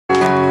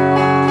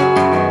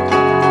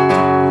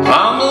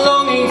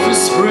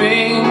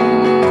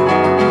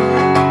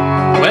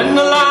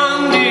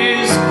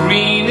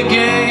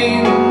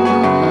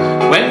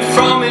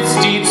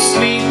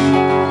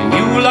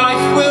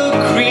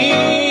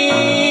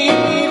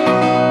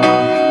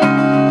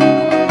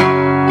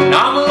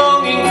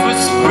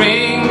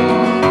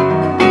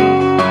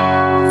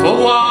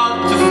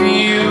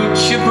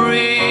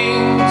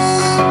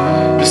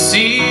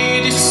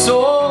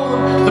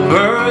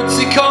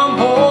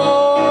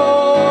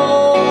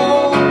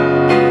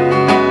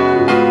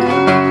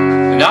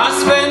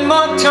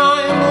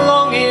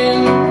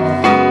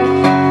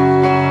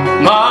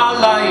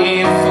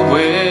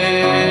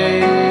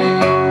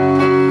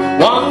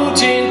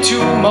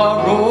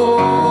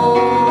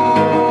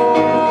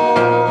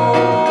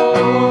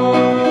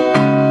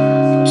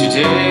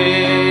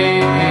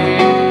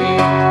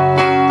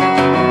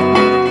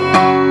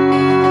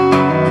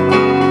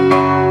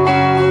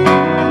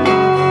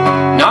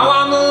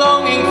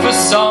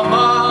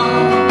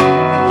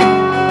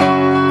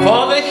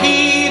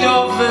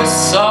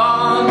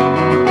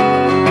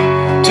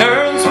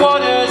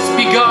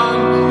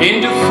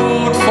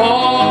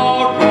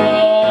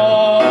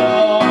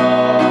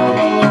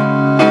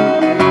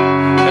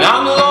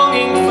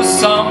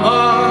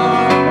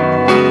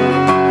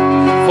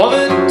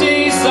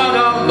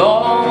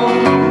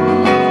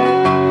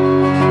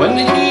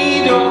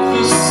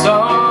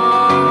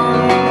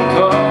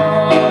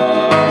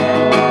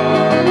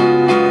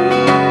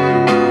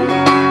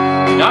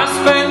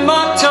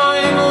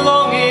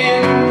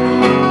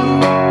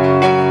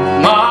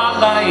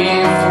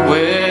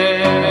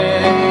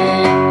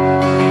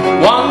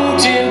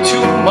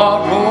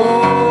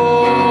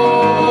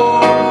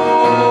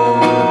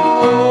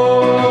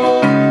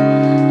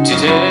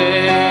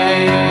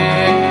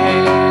today.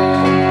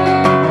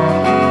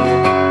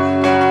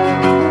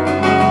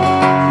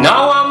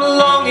 Now I'm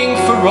longing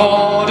for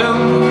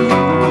autumn,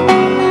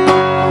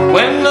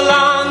 when the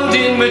land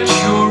in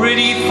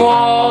maturity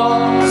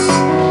falls.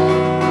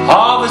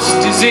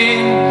 Harvest is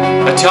in,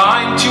 a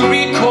time to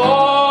recall.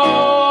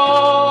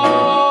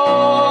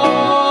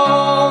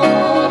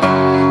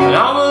 And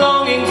I'm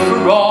longing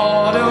for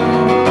autumn,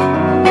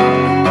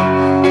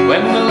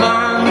 when the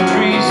land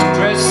trees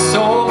dress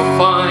so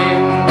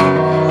fine.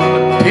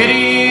 But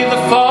pity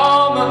the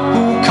farmer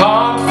who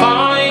can't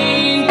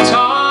find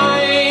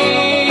time.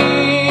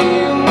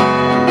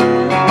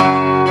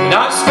 And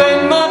I've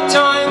spent my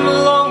time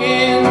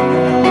longing,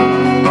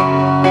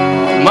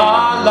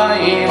 my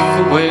life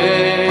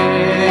away,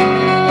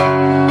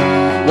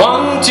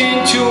 wanting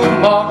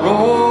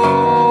tomorrow.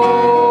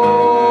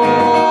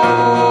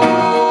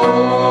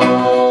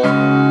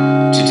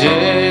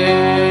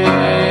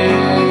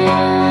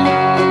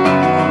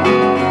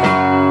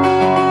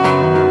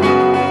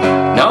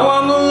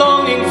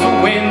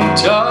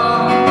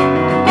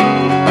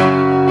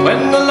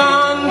 When the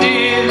land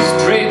is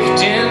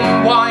draped in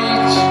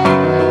white,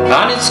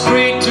 and it's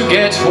great to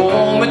get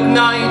home at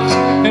night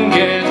and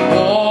get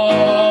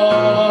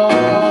warm.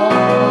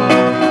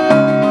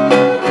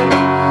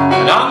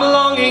 And I'm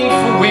longing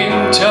for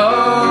winter,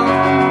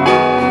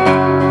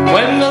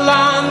 when the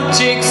land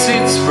takes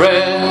its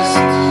rest.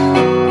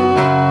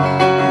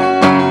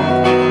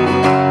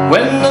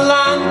 When the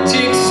land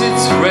takes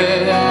its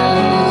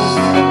rest,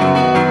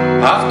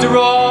 after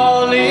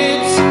all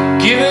it's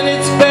given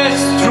its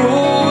best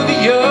through the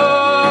year.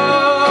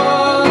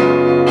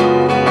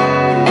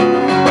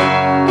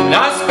 And I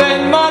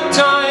spend my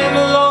time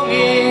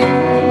longing,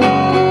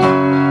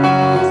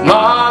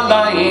 my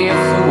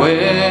life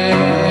away,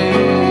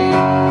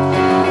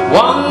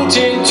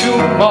 wanting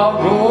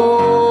tomorrow.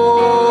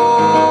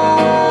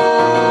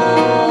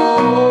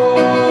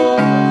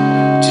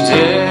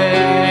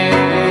 Today,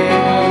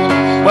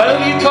 well,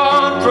 you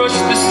can't brush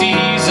the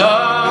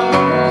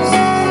seasons,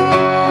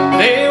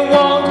 they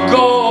won't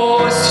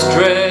go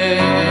astray.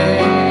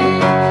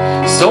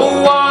 So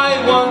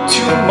I want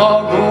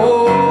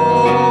tomorrow.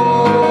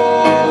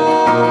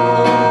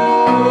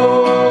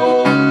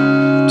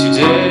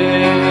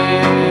 Today,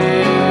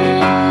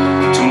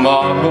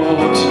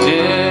 tomorrow.